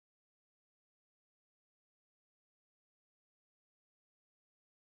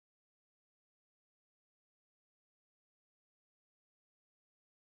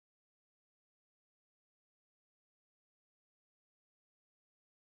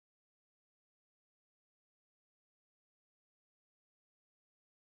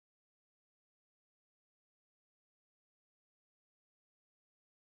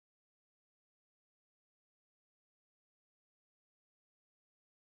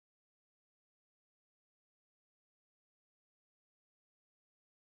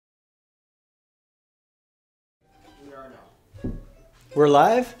We're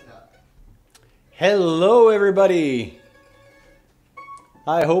live? Yeah. Hello, everybody.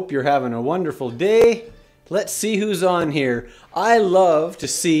 I hope you're having a wonderful day. Let's see who's on here. I love to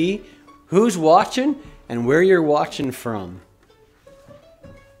see who's watching and where you're watching from.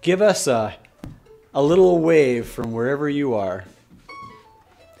 Give us a little wave from wherever you are.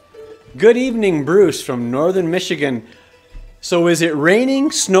 Good evening, Bruce from Northern Michigan. So is it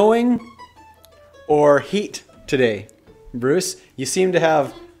raining, snowing, or heat today? Bruce, you seem to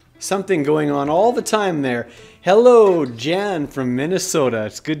have something going on all the time there. Hello, Jan from Minnesota.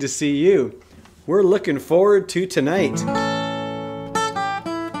 It's good to see you. We're looking forward to tonight.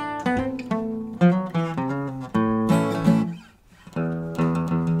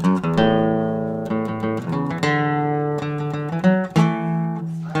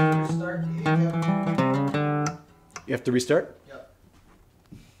 You have to restart? Yep.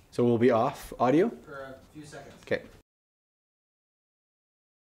 So we'll be off audio? For a few seconds. Okay.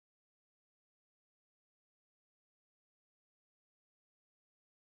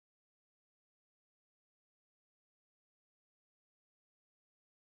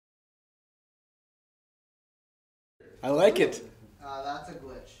 I like it. That's a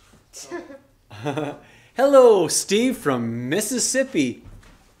glitch. Hello, Steve from Mississippi.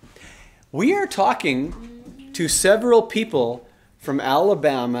 We are talking to several people from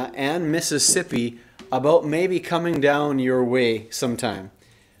Alabama and Mississippi about maybe coming down your way sometime.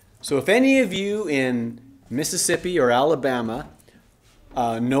 So if any of you in Mississippi or Alabama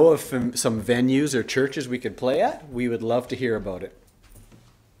know of some venues or churches we could play at, we would love to hear about it.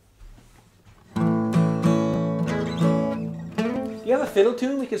 Do you have a fiddle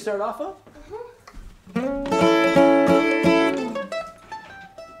tune we can start off on?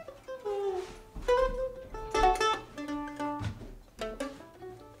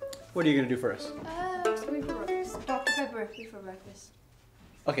 What are you going to do for us? Something for breakfast. Dr. Pepper before breakfast.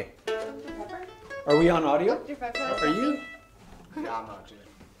 Okay. Dr. Pepper? Are we on audio? Dr. Pepper. Are you? Yeah, I'm not doing it.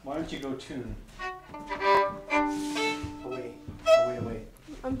 Why don't you go tune? Away. Away.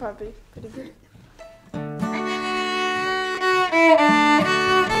 I'm probably pretty good.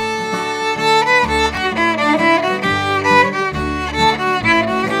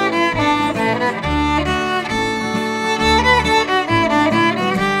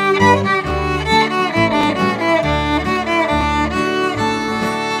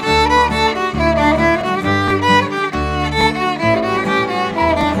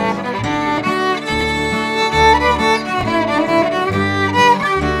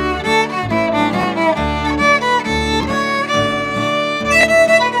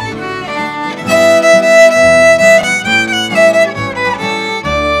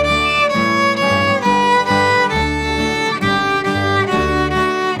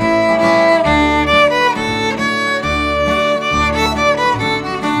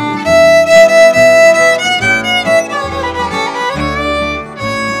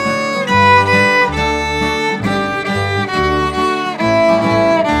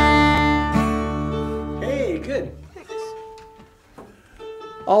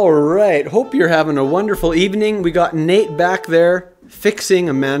 All right, hope you're having a wonderful evening. We got Nate back there fixing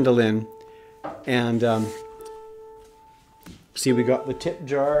a mandolin. And see, we got the tip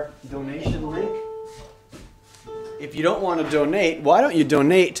jar donation link. If you don't want to donate, why don't you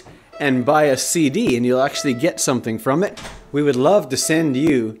donate and buy a CD and you'll actually get something from it. We would love to send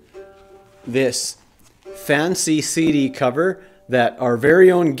you this fancy CD cover that our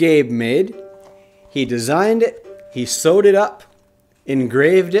very own Gabe made. He designed it, he sewed it up,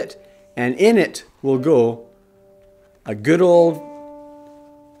 engraved it, and in it will go a good old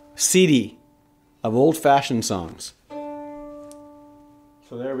CD of old-fashioned songs.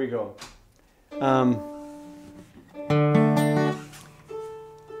 So there we go.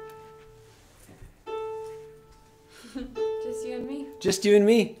 Just you and me? Just you and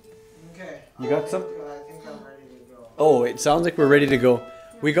me. Okay. You got some? I think I'm ready to go. Oh, it sounds like we're ready to go.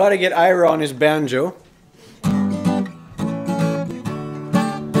 We got to get Ira on his banjo.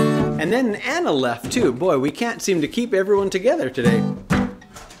 And then Anna left too. Boy, we can't seem to keep everyone together today.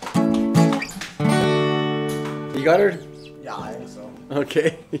 You got her? Yeah, I think so.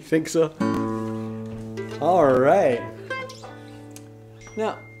 Okay, you think so? All right.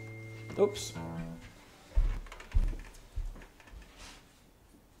 Now, oops.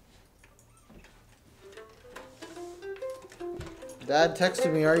 Dad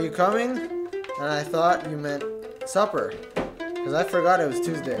texted me, "Are you coming?" And I thought you meant supper, because I forgot it was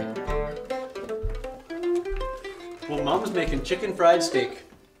Tuesday. Well, Mom's making chicken fried steak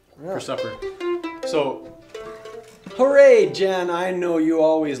for supper. So, hooray, Jan, I know you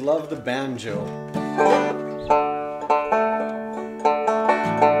always love the banjo.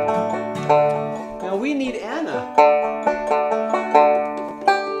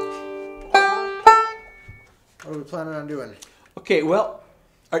 we planning on doing? Okay, well,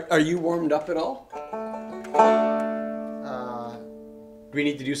 are you warmed up at all? Do we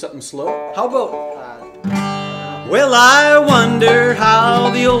need to do something slow? How about... Well, I wonder how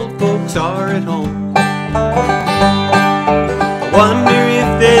the old folks are at home. I wonder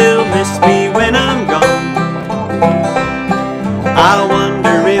if they'll miss me when I'm gone. I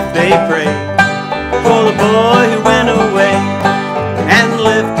wonder if they pray for the boy who went away and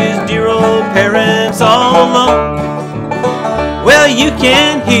left his dear old parents all alone. Well, you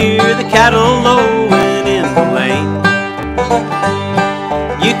can hear the cattle lowing in the lane.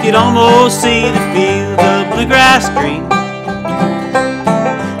 You could almost see the fields of bluegrass green.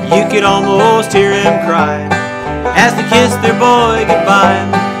 You could almost hear him cry as they kiss their boy goodbye.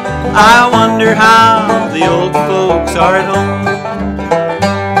 I wonder how the old folks are at home.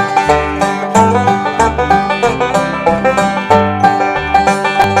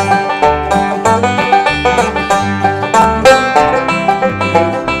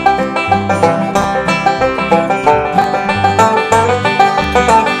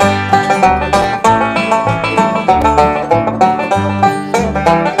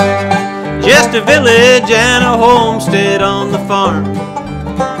 Just a village and a homestead on the farm,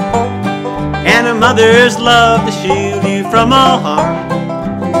 and a mother's love to shield you from all harm.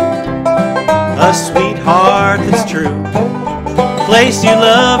 A sweetheart that's true, place you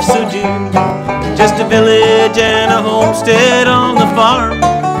love so dear. Just a village and a homestead on the farm.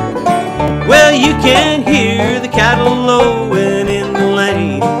 Well, you can hear the cattle lowing in the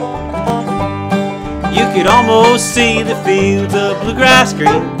lane. You could almost see the fields of bluegrass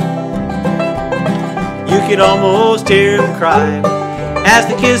green. You could almost hear them cry as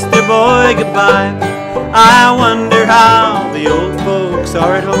they kiss their boy goodbye. I wonder how the old folks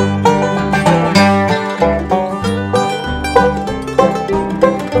are at home.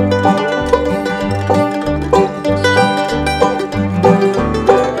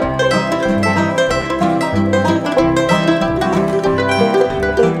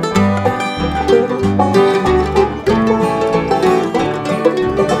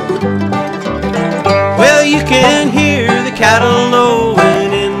 You can hear the cattle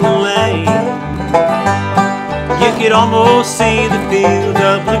lowing in the lane. You could almost see the field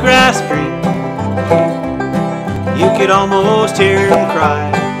of bluegrass green. You could almost hear them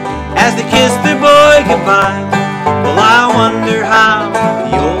cry as they kiss their boy goodbye. Well, I wonder how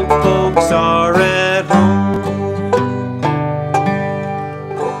the old folks are at home.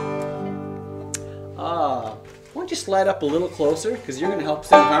 Why don't you slide up a little closer, because you're going to help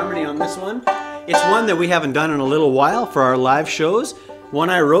sing harmony on this one. It's one that we haven't done in a little while for our live shows.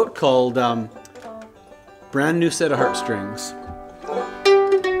 One I wrote called Brand New Set of Heartstrings.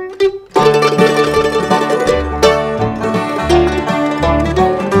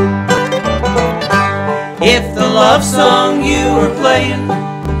 If the love song you were playing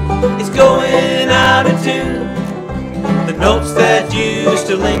is going out of tune, the notes that used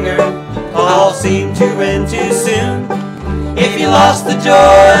to linger all seem to end too soon. If you lost the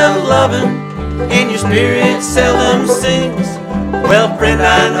joy of loving and your spirit seldom sings, well, friend,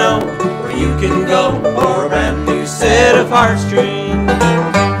 I know where you can go for a brand new set of heartstrings.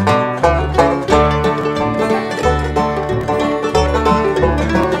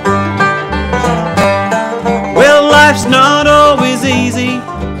 Well, life's not always easy,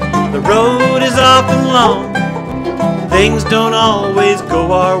 the road is often long. Things don't always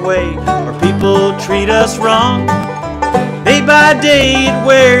go our way, or people treat us wrong. Day by day it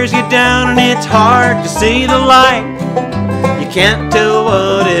wears you down, and it's hard to see the light. You can't tell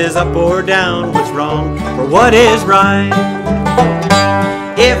what is up or down, what's wrong or what is right.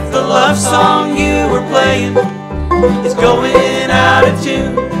 If the love song you were playing is going out of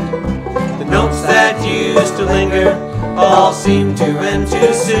tune, the notes that used to linger all seem to end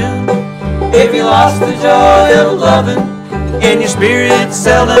too soon. If you lost the joy of loving and your spirit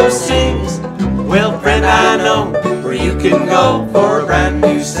seldom sings, well, friend, I know where you can go for a brand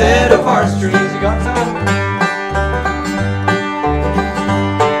new set of heartstrings. You got time?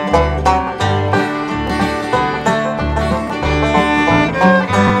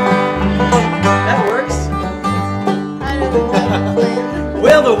 That works.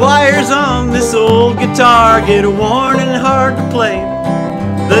 Well, the wires on this old guitar get worn and hard to play.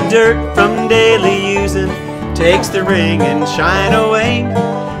 The dirt from daily using takes the ring and shine away.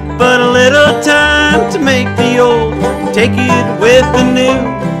 But a little time to make the old, take it with the new,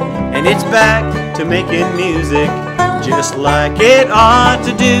 and it's back to making music just like it ought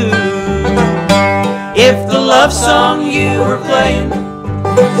to do. If the love song you were playing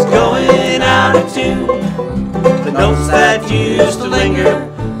is going out of tune, the notes that used to linger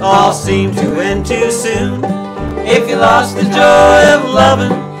all seem to end too soon. lost the joy of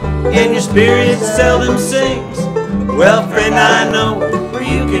loving, and your spirit seldom sings. Well, friend, I know where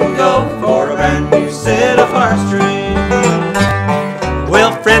you can go for a brand new set of heartstrings.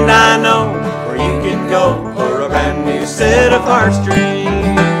 Well, friend, I know where you can go for a brand new set of heartstrings.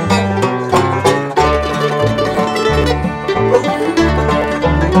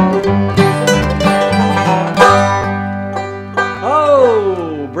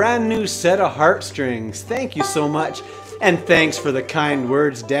 Oh, brand new set of heartstrings. Thank you so much. And thanks for the kind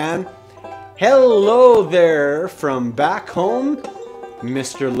words, Dan. Hello there from back home,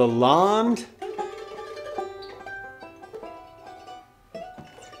 Mr. Lalonde.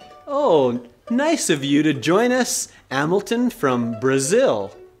 Oh, nice of you to join us, Hamilton from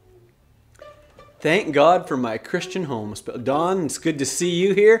Brazil. Thank God for my Christian homes. But Don, it's good to see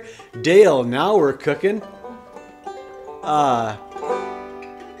you here. Dale, now we're cooking.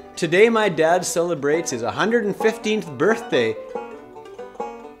 Today my dad celebrates his 115th birthday.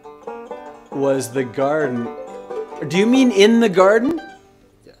 Was the garden... Do you mean in the garden?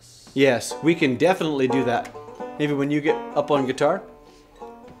 Yes. Yes, we can definitely do that. Maybe when you get up on guitar.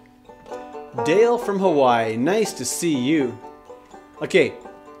 Dale from Hawaii, nice to see you. Okay,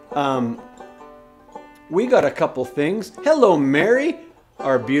 we got a couple things. Hello, Mary,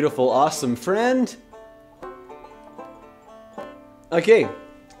 our beautiful, awesome friend. Okay,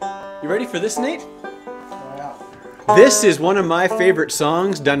 you ready for this, Nate? This is one of my favorite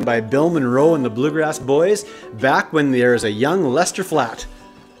songs done by Bill Monroe and the Bluegrass Boys back when there was a young Lester Flatt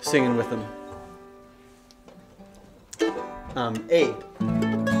singing with them. A.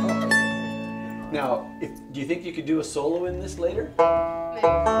 Now, do you think you could do a solo in this later? Maybe.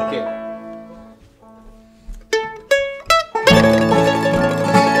 Okay.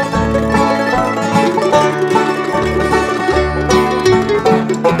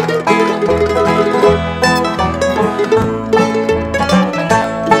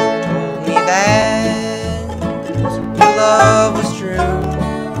 Told me that your love was true.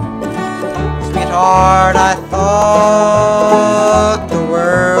 Sweetheart, I thought the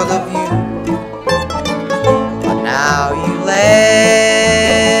world of you. But now you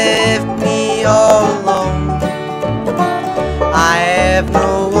left me all alone. I have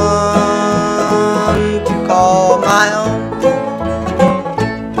no one to call my own.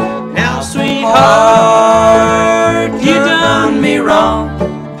 Now, sweetheart, you done me wrong.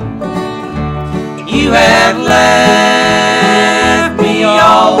 You have left me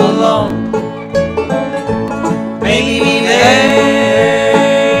all alone. Maybe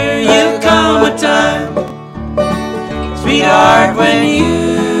there will come a time, sweetheart, when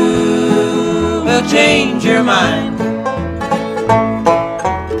you will change your mind.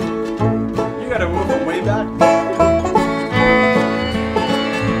 You gotta move it way back.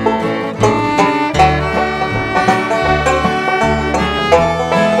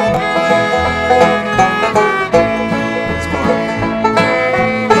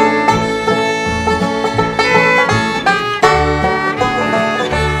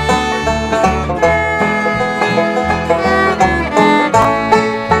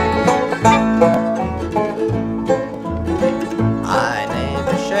 I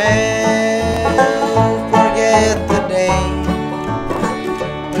never shall forget the day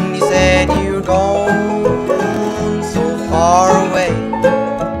when you said you were gone so far away.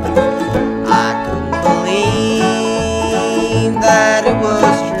 I couldn't believe that it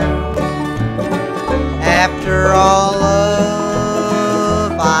was true. After all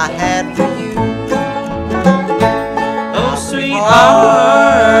love I had for you. Oh,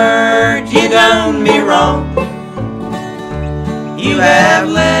 sweetheart, you done me wrong. You have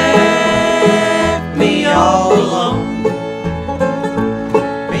left me all alone.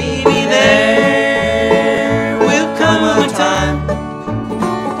 Maybe there will come a time,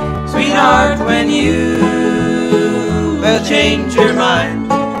 sweetheart, when you will change your mind.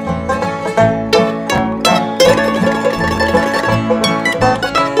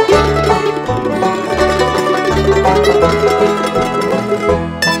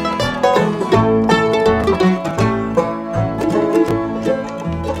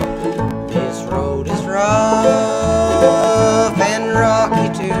 This road is rough and rocky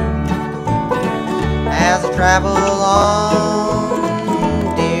too, as I travel along,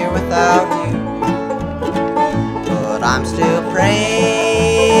 dear, without you. But I'm still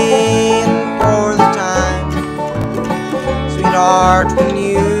praying for the time, sweetheart, when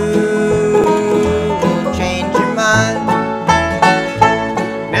you will change your mind.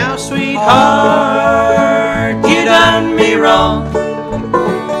 Now, sweetheart, you done me wrong.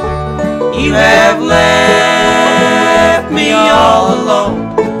 You have left me all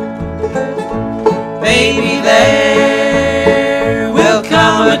alone. Maybe there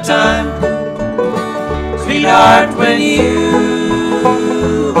start when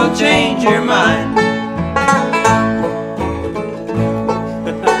you will change your mind.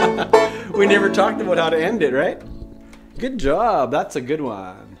 We never talked about how to end it, right? Good job. That's a good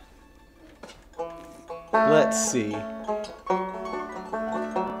one. Let's see.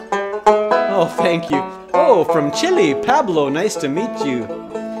 Oh, thank you. Oh, from Chile, Pablo. Nice to meet you.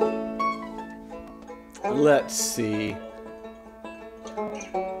 Let's see.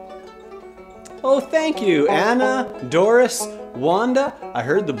 Oh, thank you, Anna, Doris, Wanda. I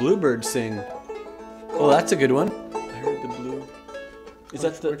heard the bluebird sing. Oh, that's a good one. I heard the blue. Is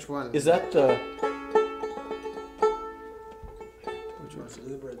that the? Which one? Is that the? Which one?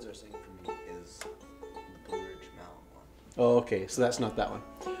 Bluebirds are singing for me is the Blue Ridge Mountain one. Oh, okay. So that's not that one.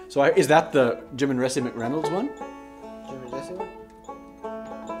 So is that the Jim and Ressie McReynolds one? Jim and Jesse one?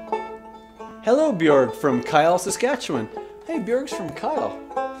 Hello, Bjorg from Kyle, Saskatchewan. Hey, Bjorg's from Kyle.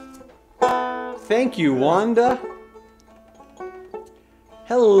 Thank you, Wanda.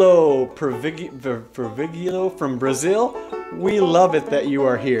 Hello, Provigilo from Brazil. We love it that you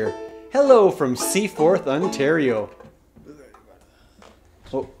are here. Hello from Seaforth, Ontario.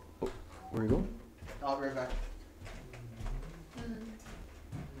 Oh, where are you going? I'll be right back.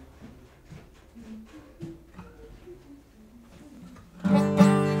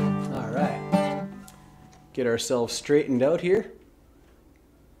 All right. Get ourselves straightened out here.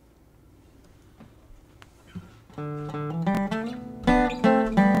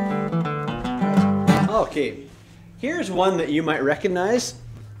 Okay, here's one that you might recognize.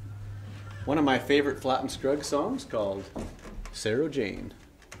 One of my favorite Flatt and Scruggs songs called Sarah Jane.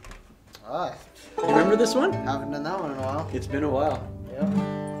 Ah, You remember this one? haven't done that one in a while. It's been a while. Yep.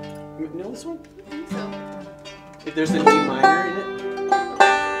 You know this one? I think so. If there's an E minor in it.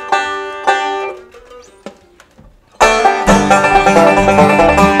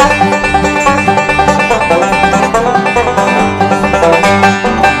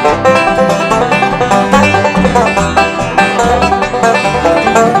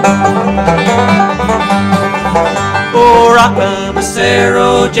 Oh, rock by my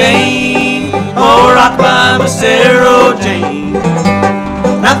Sarah Jane. Oh, rock by my Sarah Jane.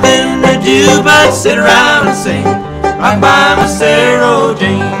 Nothing to do but sit around and sing. Rock by my Sarah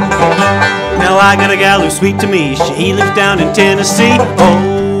Jane. Now I got a gal who's sweet to me. She lives down in Tennessee.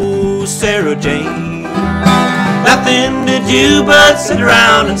 Oh, Sarah Jane. Nothing to do but sit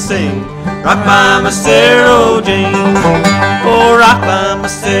around and sing. Rock by my Sarah Jane. Oh, rock by my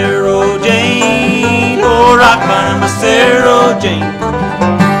Sarah Jane. Oh, rock by my Sarah Jane.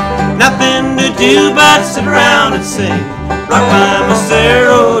 Nothing to do but sit around and sing. Rock by my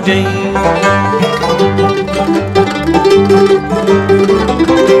Sarah Jane.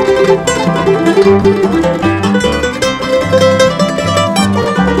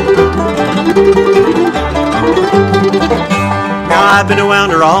 Now I've been around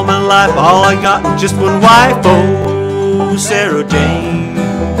her all my life. All I got is just one wife. Oh, Sarah Jane.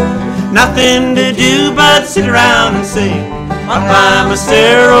 Nothing to do but sit around and sing. Rock by my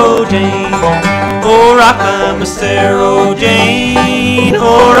Sarah Jane. Oh, rock by my Sarah Jane.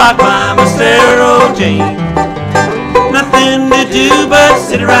 Oh, rock by my Sarah Jane. Nothing to do but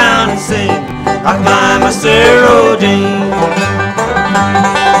sit around and sing. Rock by my Sarah Jane.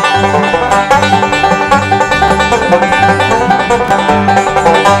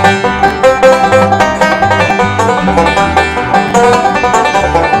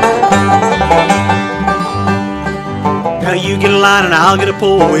 Now you get a line and I'll get a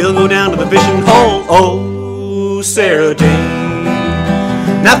pole. We'll go down to the fishing hole. Oh, Sarah Jane.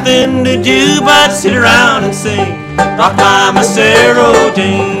 Nothing to do but sit around and sing. Rock by my Sarah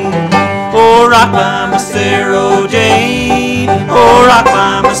Jane. Oh, rock by my Sarah Jane. Oh, rock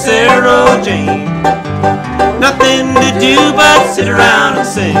by my Sarah Jane. Nothing to do but sit around and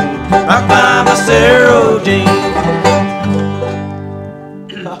sing. Rock by my Sarah Jane.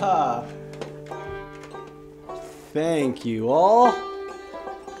 Haha. Thank you all.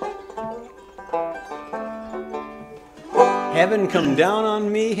 Heaven come down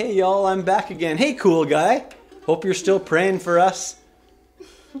on me. Hey y'all, I'm back again. Hey cool guy. Hope you're still praying for us.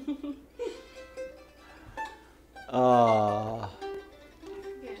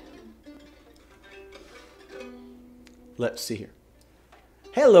 Let's see here.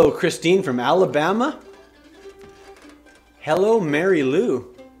 Hello, Christine from Alabama. Hello, Mary Lou.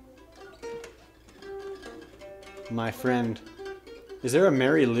 My friend. Is there a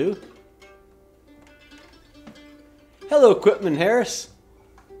Mary Lou? Hello, Quitman Harris.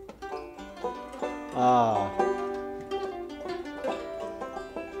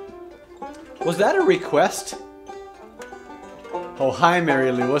 Was that a request? Oh, hi,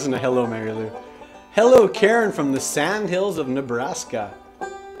 Mary Lou. Wasn't a hello, Mary Lou. Hello, Karen from the Sandhills of Nebraska.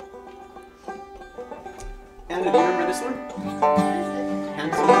 Anna, do you remember this one?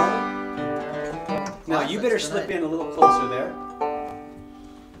 Handsome Molly? Now, you better slip in a little closer there.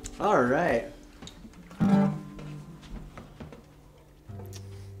 All right.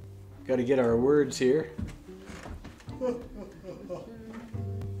 Got to get our words here.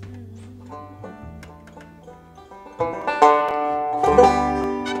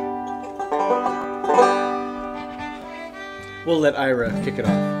 We'll let Ira kick it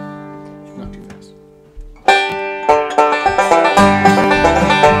off. Not too fast.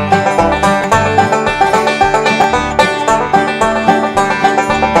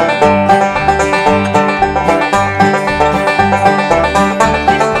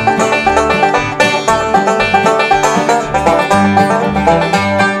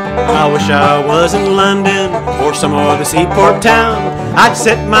 I wish I was in London or some other seaport town. I'd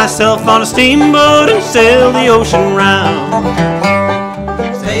set myself on a steamboat and sail the ocean round.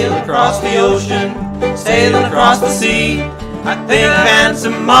 Sail across the ocean, sailing across the sea. I think of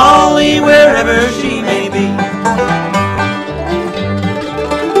handsome Molly wherever she may be.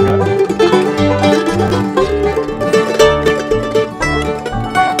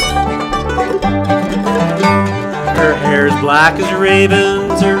 Her hair is black as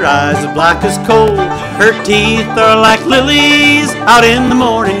ravens, her eyes are black as coal. Her teeth are like lilies out in the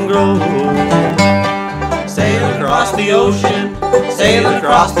morning glow. Sail across the ocean, sail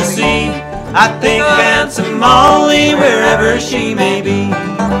across the sea. I think of handsome Molly wherever she may be.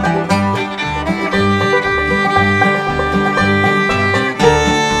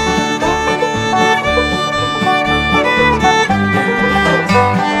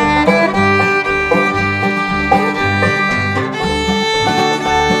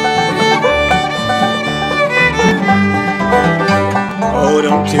 Oh,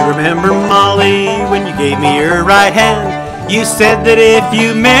 don't you remember, Molly, when you gave me your right hand? You said that if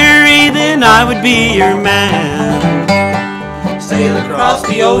you marry, then I would be your man. Sail across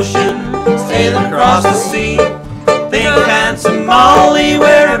the ocean, sail across the sea. Think of handsome Molly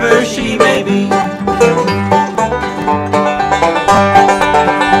wherever she may be.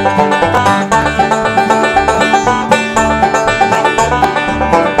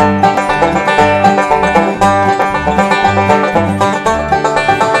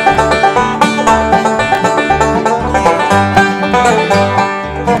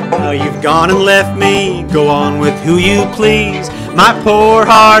 Gone and left me, go on with who you please. My poor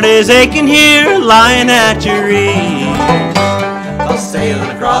heart is aching here, lying at your ease. I'll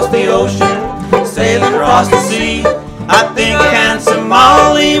sailing across the ocean, sailing across the sea. I think of handsome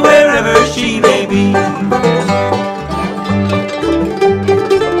Molly wherever she may be.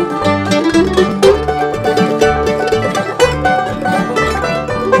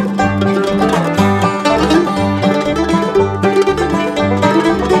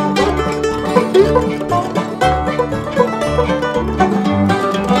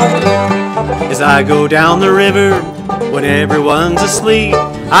 As I go down the river when everyone's asleep,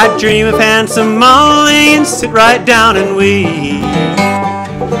 I dream of handsome Molly and sit right down and weep.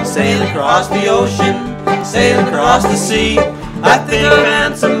 Sail across the ocean, sail across the sea. I think of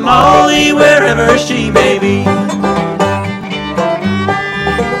handsome Molly wherever she may be.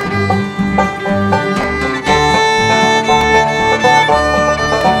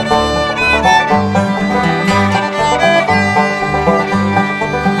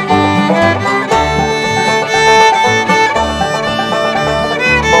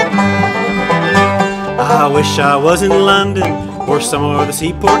 I wish I was in London or some other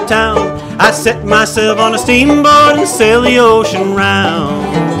seaport town. I'd set myself on a steamboat and sail the ocean round.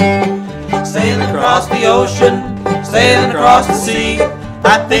 Sail across the ocean, sail across the sea.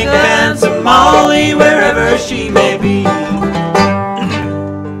 I think of handsome Molly wherever she may be.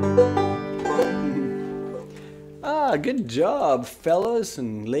 Ah, good job, fellas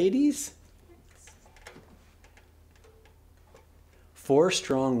and ladies. 4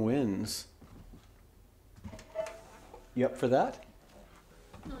 strong wins. You up for that?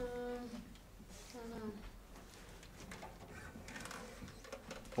 I don't know.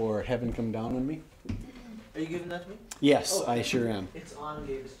 Or Heaven Come Down on Me? Are you giving that to me? Yes, Oh, I sure am. It's on,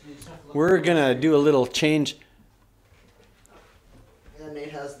 Davis. You just have to look. We're gonna do a little change. Yeah,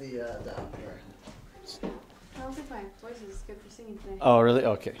 Nate has the app here. I don't think my voice is good for singing today. Oh, really?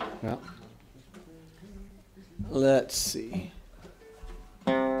 Okay. Well, let's see.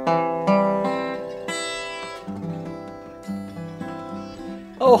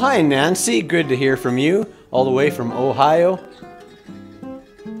 Oh, hi, Nancy. Good to hear from you, all the way from Ohio.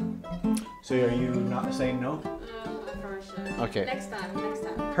 So are you not saying no? At first. Okay. Next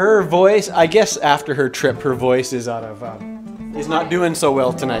time. Her voice, I guess after her trip, her voice is out of, is not doing so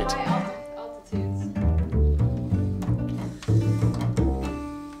well tonight. High altitudes.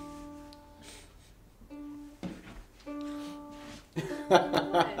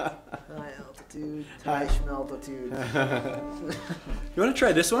 High altitude, high schmaltitude. You want to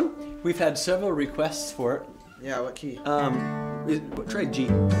try this one? We've had several requests for it. Yeah, what key? Try G.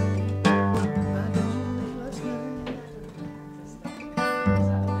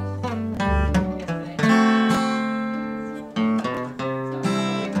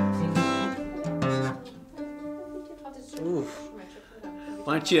 Oof.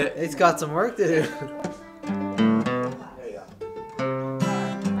 Why don't you? It's got some work to do.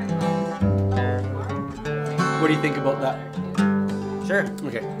 What do you think about that? Sure.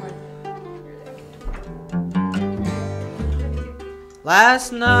 Okay.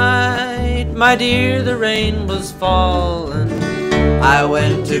 Last night, my dear, the rain was falling. I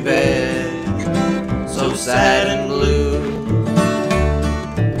went to bed, so sad and blue.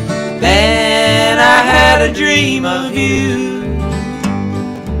 Then I had a dream of you.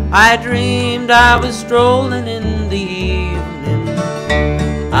 I dreamed I was strolling in the evening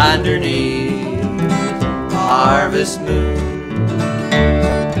underneath the harvest moon.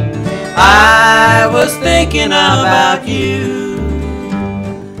 I was thinking about you.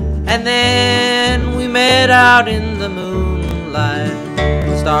 And then we met out in the moonlight.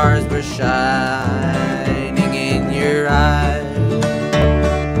 The stars were shining in your eyes.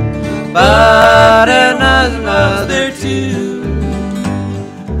 But another too.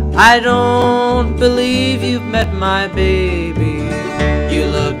 I don't believe you've met my baby. You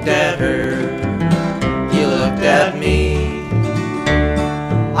looked at her, you looked at me.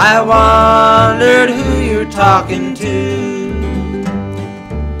 I wondered who you're talking to.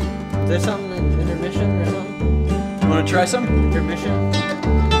 Is there something, intermission or something? You want to try some? Intermission?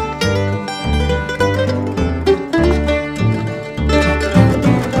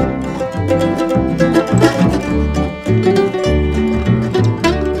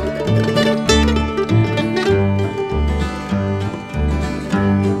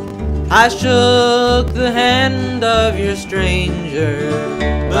 I shook the hand of your stranger,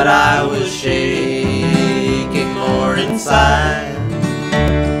 but I was shaking more inside.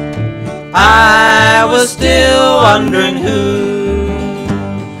 I was still wondering who.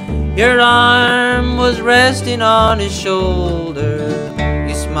 Your arm was resting on his shoulder.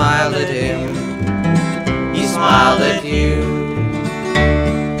 You smiled at him, he smiled at you.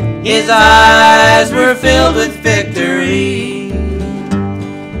 His eyes were filled with victory.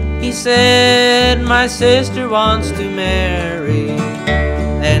 He said, my sister wants to marry.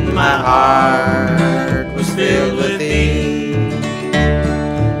 And my heart was filled with thee.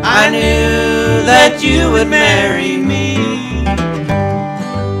 I knew that you would marry me.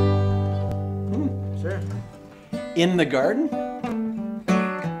 Sure. In the garden?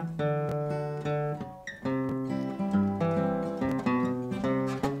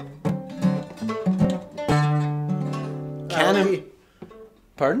 Cannon.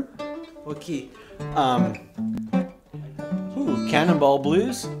 Pardon? What key? Cannonball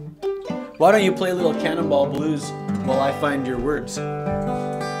Blues? Why don't you play a little Cannonball Blues while I find your words?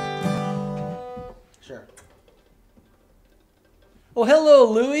 Sure. Oh,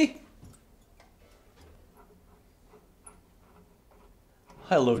 hello, Louie.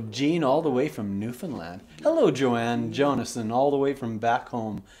 Hello, Jean, all the way from Newfoundland. Hello, Joanne Jonathan, all the way from back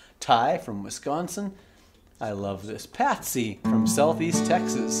home. Ty from Wisconsin. I love this. Patsy from Southeast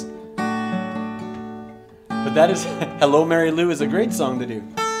Texas. But that is, Hello, Mary Lou is a great song to do.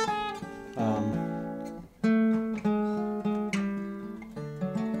 How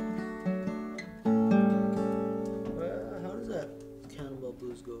does that Cannonball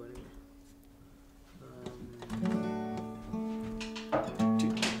Blues go anyway?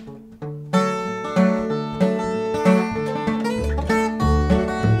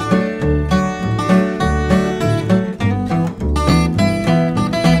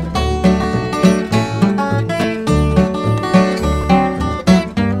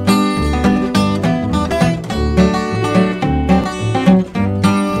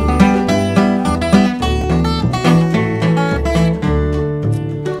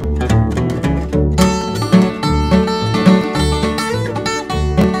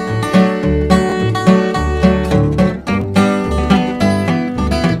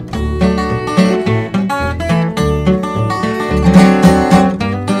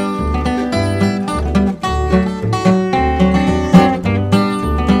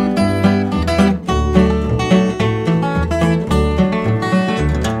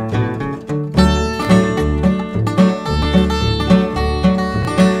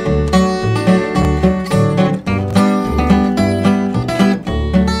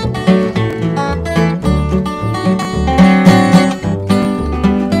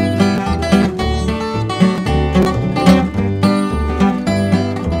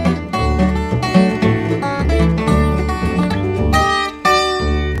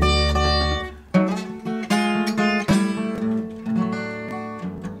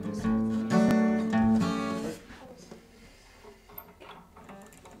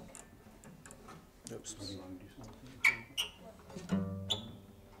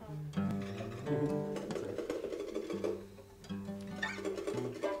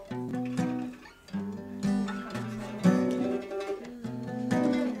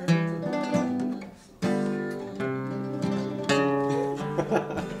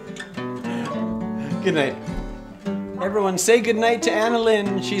 Good night. Everyone say good night to Anna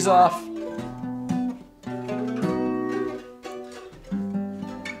Lynn. She's off.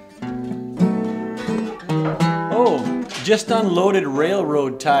 Oh, just unloaded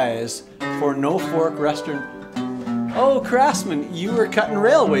railroad ties for No Fork Restaurant. Oh, Craftsman, you were cutting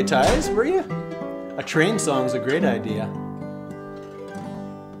railway ties, were you? A train song's a great idea.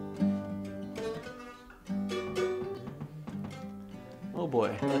 Oh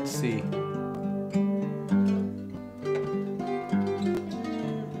boy, let's see.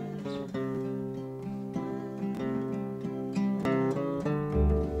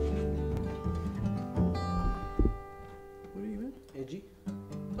 What are you in? Edgy?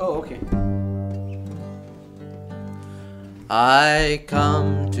 Oh, okay. I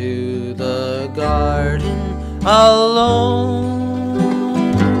come to the garden alone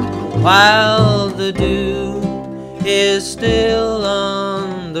while the dew is still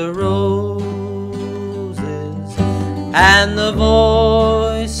on the roses, and the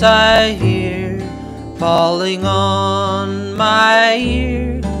voice I hear falling on my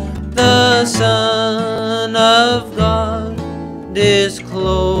ear, the Son of God discloses,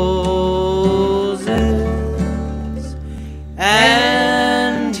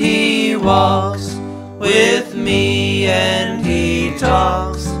 and He walks with me, and He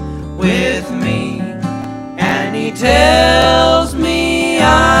talks with me, and He tells me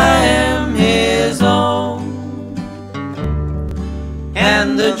I am His own,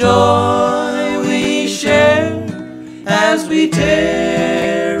 and the joy we share as we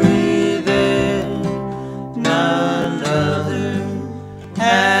tarry there, none other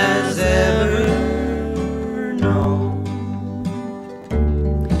has ever known.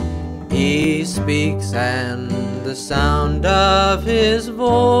 He speaks, and the sound of His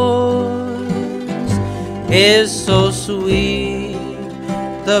voice is so sweet,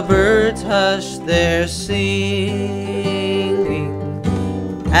 the birds hush their singing,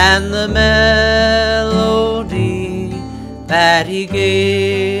 and the melody that He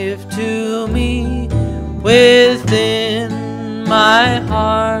gave to me within my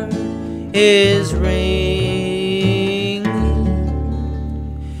heart is ringing,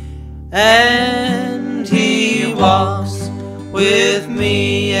 and He walks with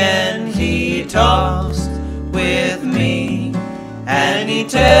me, and He talks with me, and He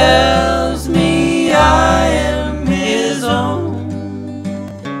tells me I am His own,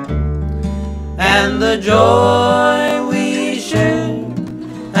 and the joy we share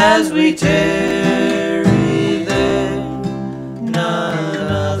as we tarry there, none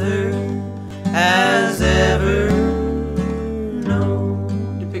other has ever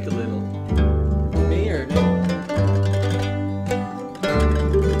known. You pick a little. Me or no?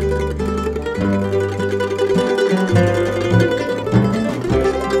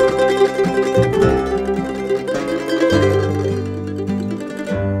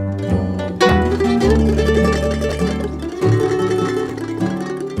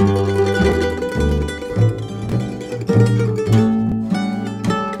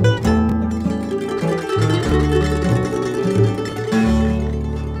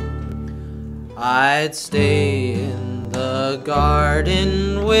 I'd stay in the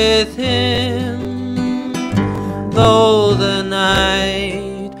garden with Him, though the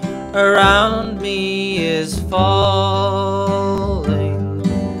night around me is falling,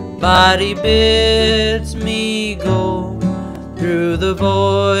 but He bids me go through the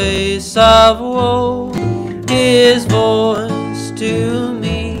voice of woe. His voice to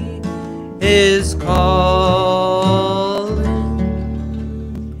me is calling,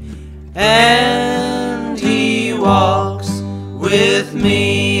 and He walks with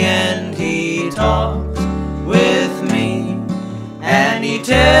me, and He talks with me, and He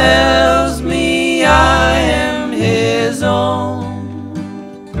tells me I am His own,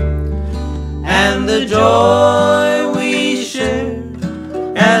 and the joy we share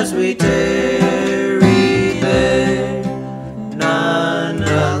as we tarry there, none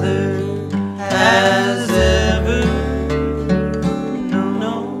other has ever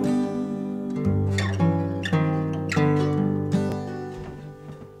known.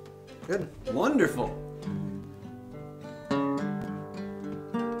 Good. Wonderful.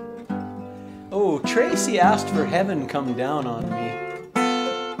 Oh, Tracy asked for Heaven Come Down on Me.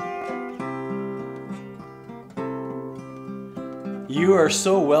 You are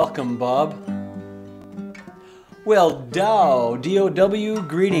so welcome, Bob. Well, Dow, D-O-W,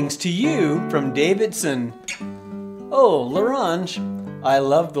 greetings to you from Davidson. Oh, Larange. I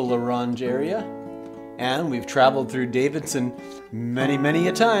love the Larange area. And we've traveled through Davidson many, many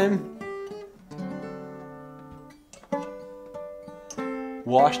a time.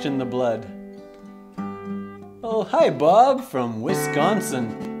 Washed in the blood. Oh, hi, Bob from Wisconsin.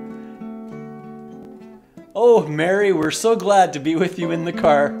 Oh, Mary, we're so glad to be with you in the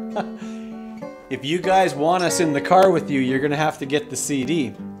car. If you guys want us in the car with you, you're going to have to get the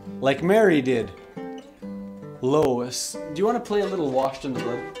CD, like Mary did. Lois, do you want to play a little Washed in the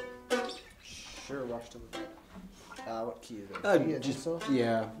Blood? Sure, watched him. What key is it?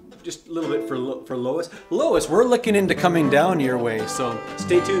 Yeah, just a little bit for Lois. Lois, we're looking into coming down your way, so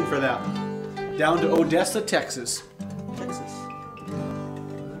stay tuned for that. Down to Odessa, Texas. Texas.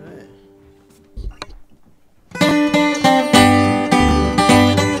 Alright.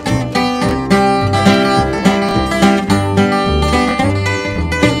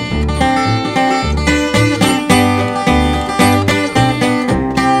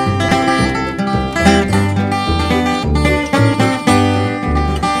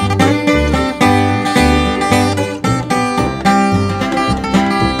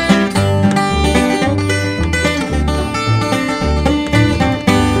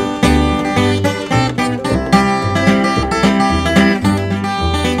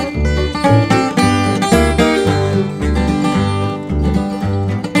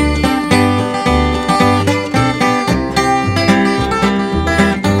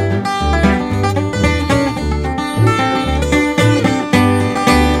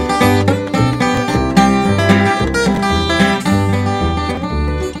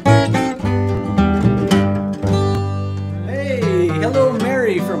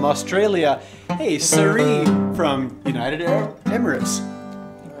 Australia. Hey, Sari from United Arab Emirates.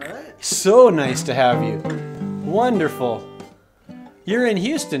 Alright. So nice to have you. Wonderful. You're in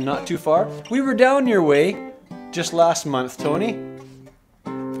Houston, not too far. We were down your way just last month, Tony.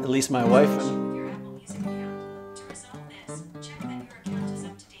 At least my wife and... Your Apple Music account. To resolve this, check that your account is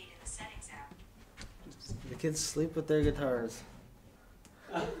up to date in the Settings app. The kids sleep with their guitars.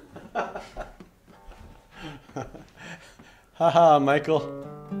 Haha, Michael.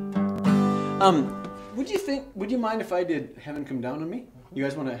 Would you mind if I did Heaven Come Down on Me? You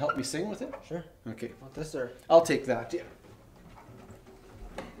guys want to help me sing with it? Sure. Okay. Want this or? I'll take that, yeah.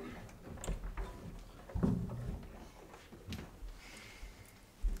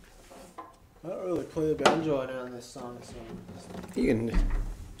 I don't really play the banjo on this song, so. You can.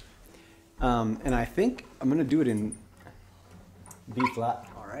 And I think I'm gonna do it in B flat.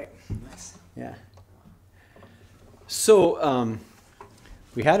 Alright. Nice. Yeah. So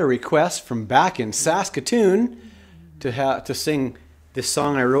we had a request from back in Saskatoon to sing this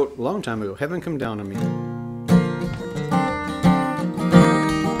song I wrote a long time ago, Heaven Come Down on Me.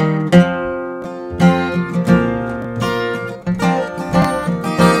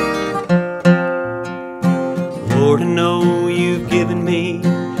 Lord, I know you've given me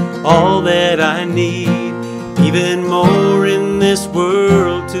all that I need, even more in this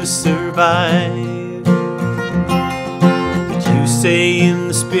world to survive. Say in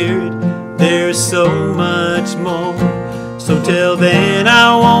the Spirit there's so much more, so till then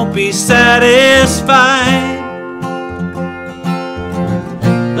I won't be satisfied.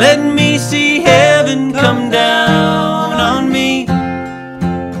 Let me see heaven come down on me.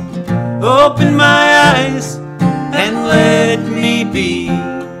 Open my eyes and let me be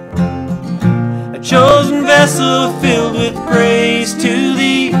a chosen vessel filled with praise to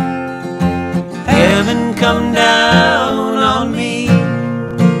Thee. Heaven come down on me.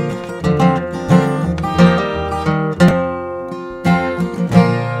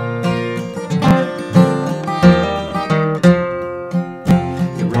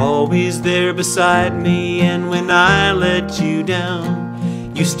 You're always there beside me, and when I let you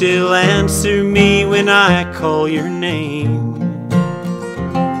down, you still answer me when I call your name.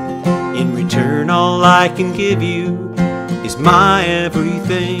 In return, all I can give you is my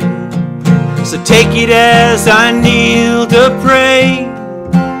everything. So take it as I kneel to pray.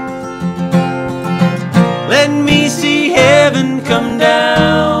 Let me see heaven come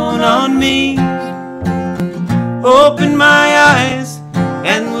down on me. Open my eyes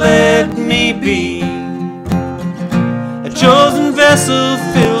and let me be a chosen vessel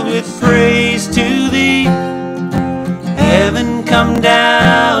filled with praise to Thee. Heaven come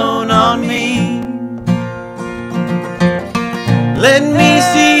down on me. Let me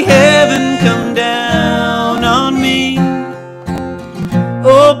see heaven come down on me.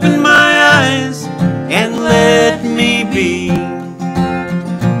 Open my eyes and let me be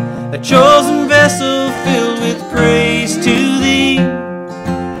a chosen vessel filled with praise to Thee.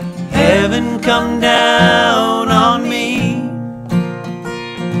 Heaven come down on me.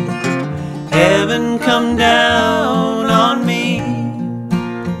 Heaven come down on me.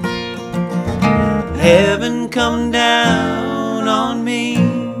 Heaven come down on me.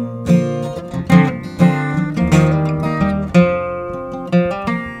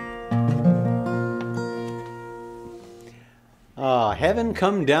 Heaven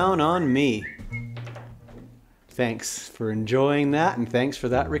Come Down on Me. Thanks for enjoying that, and thanks for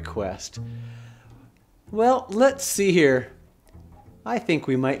that request. Well, let's see here. I think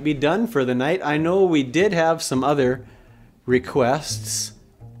we might be done for the night. I know we did have some other requests,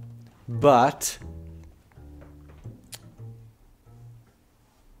 but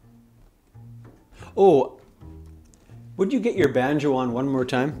oh, would you get your banjo on one more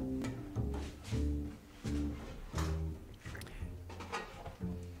time?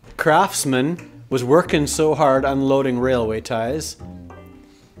 Craftsman was working so hard unloading railway ties.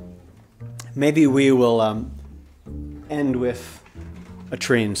 Maybe we will end with a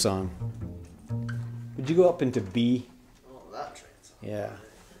train song. Would you go up into B? Oh, that train song. Yeah.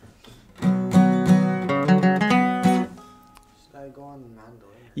 Should I go on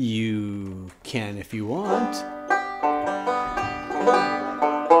mandolin? You can if you want.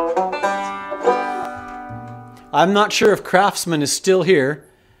 I'm not sure if Craftsman is still here,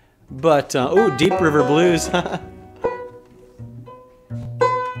 but oh, Deep River Blues.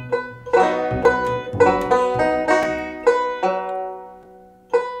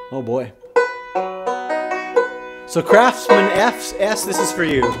 Oh boy. So Craftsman S, this is for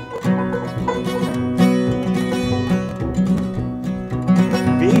you.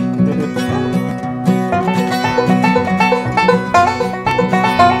 B.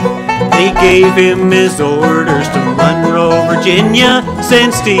 They gave him his orders to Monroe, Virginia.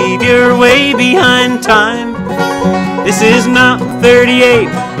 Send Steve, you're way behind time. This is not 38,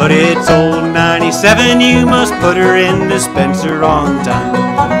 but it's old 97. You must put her in dispenser on time.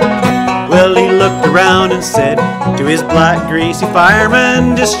 Well, he looked around and said to his black greasy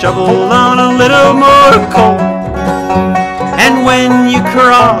fireman, just shovel on a little more coal. And when you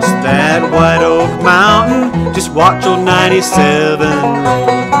cross that White Oak Mountain, just watch old 97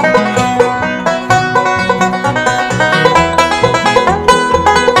 roll.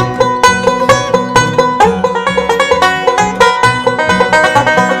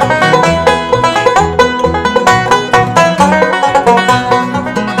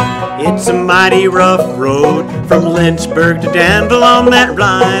 It's a mighty rough road from Lynchburg to Danville on that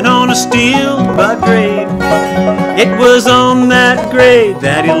line on a steel butt grade. It was on that grade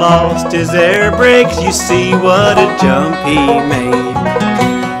that he lost his air brakes. You see what a jump he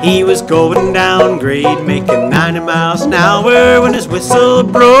made. He was going down grade, making 90 miles an hour when his whistle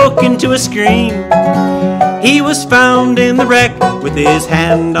broke into a scream. He was found in the wreck with his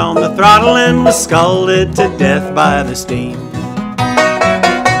hand on the throttle and was scalded to death by the steam.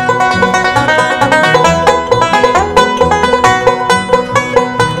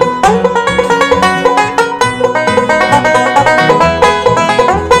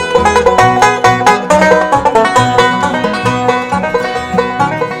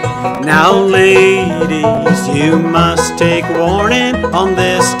 Now ladies, you must take warning on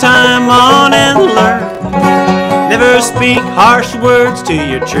this time on and learn. Never speak harsh words to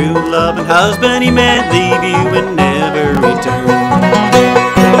your true loving husband. He may leave you and never return.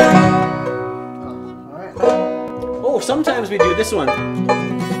 Alright. Oh, sometimes we do this one.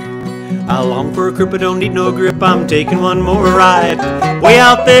 I long for a grip, I don't need no grip, I'm taking one more ride. Way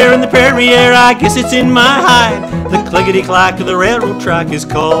out there in the prairie air, I guess it's in my hide. The clickety-clack of the railroad track is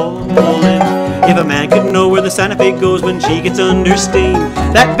calling. If a man could know where the Santa Fe goes when she gets under steam,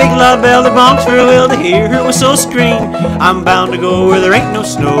 that big loud bell that bonks for a will to hear her whistle scream. I'm bound to go where there ain't no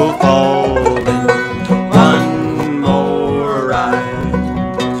snow falling. One more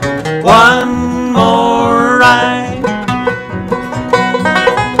ride. One more ride.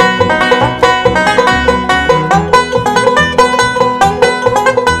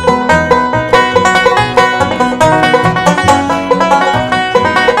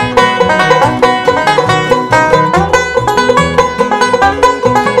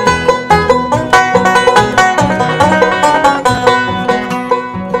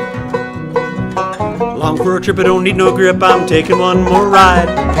 For a trip, I don't need no grip, I'm taking one more ride.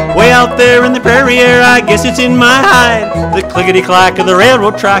 Way out there in the prairie air, I guess it's in my hide. The clickety-clack of the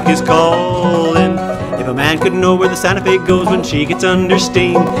railroad track is calling. If a man could know where the Santa Fe goes when she gets under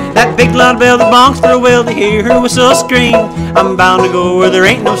steam, that big loud bell that bonks for a will to hear her whistle scream. I'm bound to go where there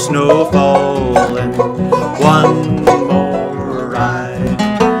ain't no snow falling. One more ride.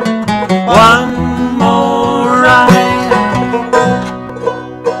 One more ride.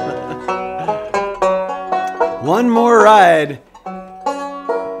 One more ride.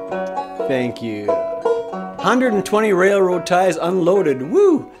 Thank you. 120 railroad ties unloaded.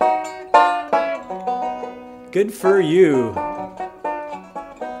 Woo! Good for you.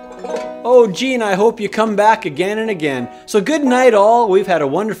 Oh, Gene, I hope you come back again and again. So good night, all. We've had a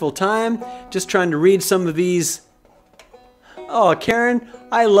wonderful time. Just trying to read some of these Oh, Karen,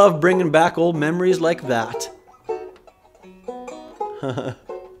 I love bringing back old memories like that.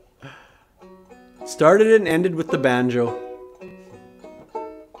 Started and ended with the banjo.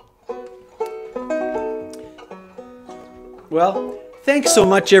 Well, thanks so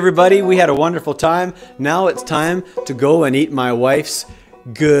much, everybody. We had a wonderful time. Now it's time to go and eat my wife's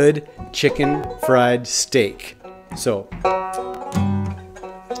good chicken fried steak. So,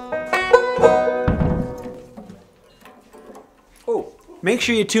 oh, make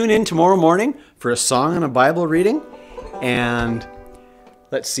sure you tune in tomorrow morning for a song and a Bible reading. And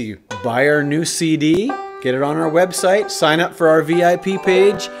let's see, buy our new CD, get it on our website, sign up for our VIP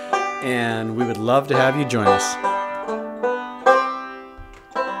page, and we would love to have you join us.